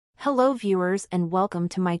Hello viewers and welcome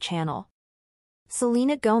to my channel.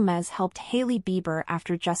 Selena Gomez helped Hailey Bieber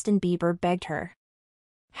after Justin Bieber begged her.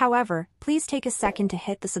 However, please take a second to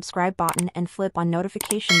hit the subscribe button and flip on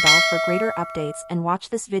notification bell for greater updates and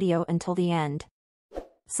watch this video until the end.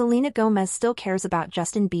 Selena Gomez still cares about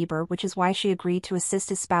Justin Bieber, which is why she agreed to assist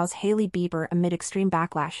his spouse Hailey Bieber amid extreme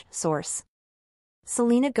backlash, source.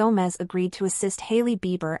 Selena Gomez agreed to assist Hailey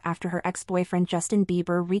Bieber after her ex-boyfriend Justin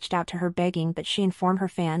Bieber reached out to her begging that she inform her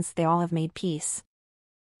fans they all have made peace.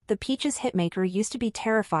 The Peaches hitmaker used to be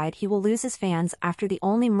terrified he will lose his fans after the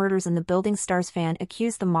Only Murders in the Building stars fan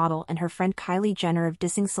accused the model and her friend Kylie Jenner of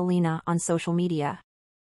dissing Selena on social media.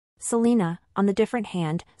 Selena, on the different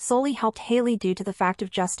hand, solely helped Hailey due to the fact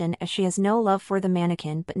of Justin, as she has no love for the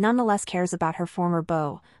mannequin but nonetheless cares about her former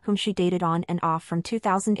beau, whom she dated on and off from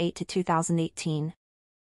 2008 to 2018.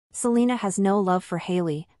 Selena has no love for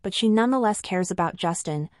Hailey, but she nonetheless cares about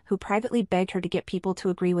Justin, who privately begged her to get people to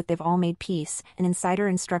agree with they've all made peace, an insider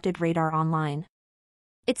instructed Radar Online.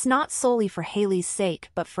 It's not solely for Hailey's sake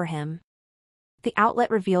but for him. The outlet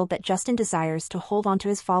revealed that Justin desires to hold on to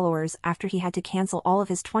his followers after he had to cancel all of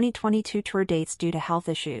his 2022 tour dates due to health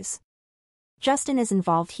issues. Justin is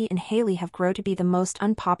involved. He and Hailey have grown to be the most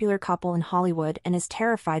unpopular couple in Hollywood and is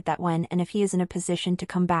terrified that when and if he is in a position to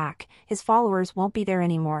come back, his followers won't be there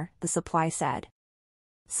anymore, the Supply said.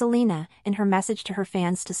 Selena, in her message to her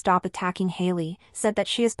fans to stop attacking Hailey, said that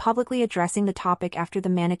she is publicly addressing the topic after the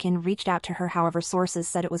mannequin reached out to her. However, sources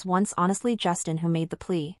said it was once honestly Justin who made the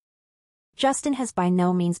plea. Justin has by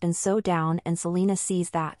no means been so down, and Selena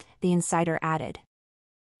sees that, the insider added.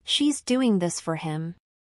 She's doing this for him.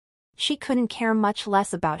 She couldn't care much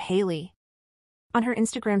less about Hailey. On her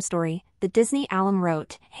Instagram story, the Disney alum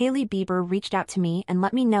wrote, "Hailey Bieber reached out to me and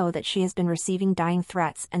let me know that she has been receiving dying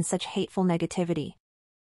threats and such hateful negativity.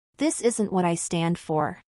 This isn't what I stand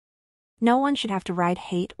for. No one should have to ride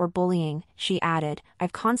hate or bullying," she added.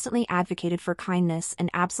 "I've constantly advocated for kindness and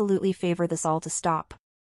absolutely favor this all to stop."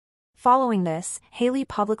 Following this, Hailey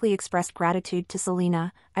publicly expressed gratitude to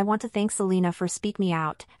Selena. "I want to thank Selena for speaking me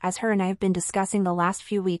out, as her and I have been discussing the last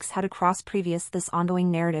few weeks how to cross this ongoing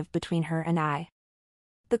narrative between her and I.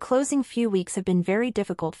 The closing few weeks have been very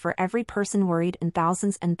difficult for every person worried, and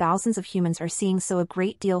thousands of humans are seeing so a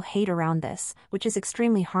great deal hate around this, which is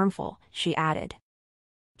extremely harmful," she added.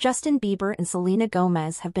 Justin Bieber and Selena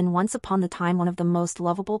Gomez have been once upon a time one of the most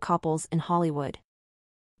lovable couples in Hollywood.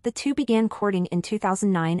 The two began courting in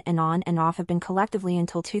 2009 and on and off have been collectively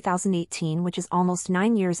until 2018, which is almost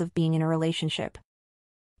 9 years of being in a relationship.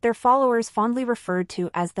 Their followers fondly referred to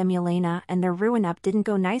as them Yelena, and their ruin-up didn't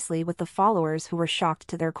go nicely with the followers who were shocked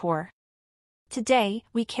to their core. Today,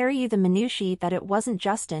 we carry you the minutiae that it wasn't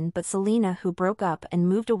Justin but Selena who broke up and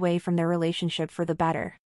moved away from their relationship for the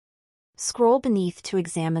better. Scroll beneath to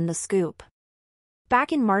examine the scoop.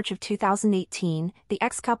 Back in March of 2018, the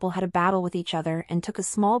ex-couple had a battle with each other and took a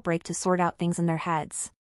small break to sort out things in their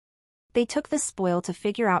heads. They took this spoil to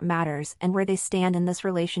figure out matters and where they stand in this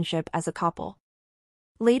relationship as a couple.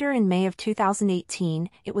 Later in May of 2018,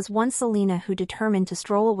 it was one Selena who determined to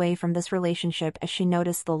stroll away from this relationship as she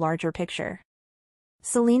noticed the larger picture.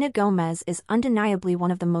 Selena Gomez is undeniably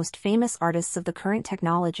one of the most famous artists of the current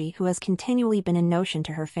technology who has continually been a notion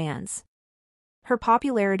to her fans. Her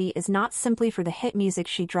popularity is not simply for the hit music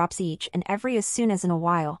she drops each and every as soon as in a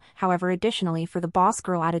while, however, additionally for the boss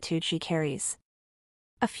girl attitude she carries.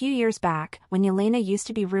 A few years back, when Yelena used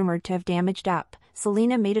to be rumored to have damaged up,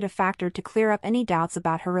 Selena made it a factor to clear up any doubts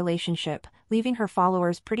about her relationship, leaving her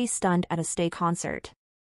followers pretty stunned at a Stay concert.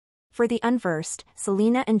 For the unversed,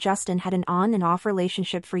 Selena and Justin had an on and off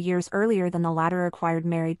relationship for years earlier than the latter acquired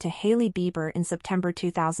married to Hailey Bieber in September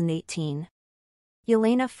 2018.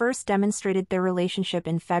 Yelena first demonstrated their relationship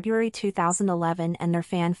in February 2011, and their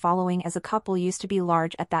fan following as a couple used to be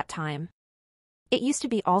large at that time. It used to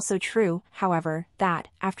be also true, however, that,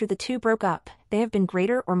 after the two broke up, they have been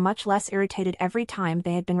greater or much less irritated every time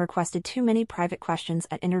they had been requested too many private questions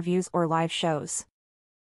at interviews or live shows.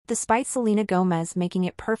 Despite Selena Gomez making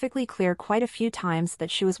it perfectly clear quite a few times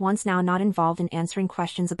that she was once now not involved in answering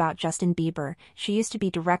questions about Justin Bieber, she used to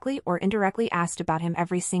be directly or indirectly asked about him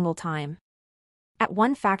every single time. At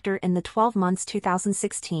one factor in the 12 months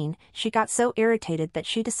 2016, she got so irritated that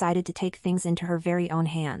she decided to take things into her very own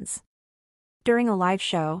hands. During a live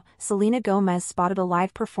show, Selena Gomez spotted a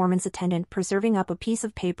live performance attendant preserving up a piece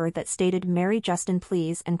of paper that stated "Marry Justin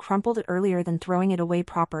please" and crumpled it earlier than throwing it away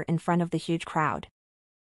proper in front of the huge crowd.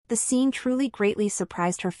 The scene truly greatly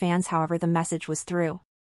surprised her fans, however the message was through.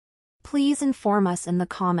 Please inform us in the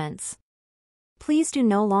comments. Please do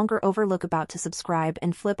no longer overlook about to subscribe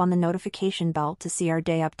and flip on the notification bell to see our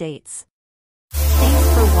day updates.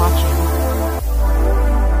 Thanks for watching.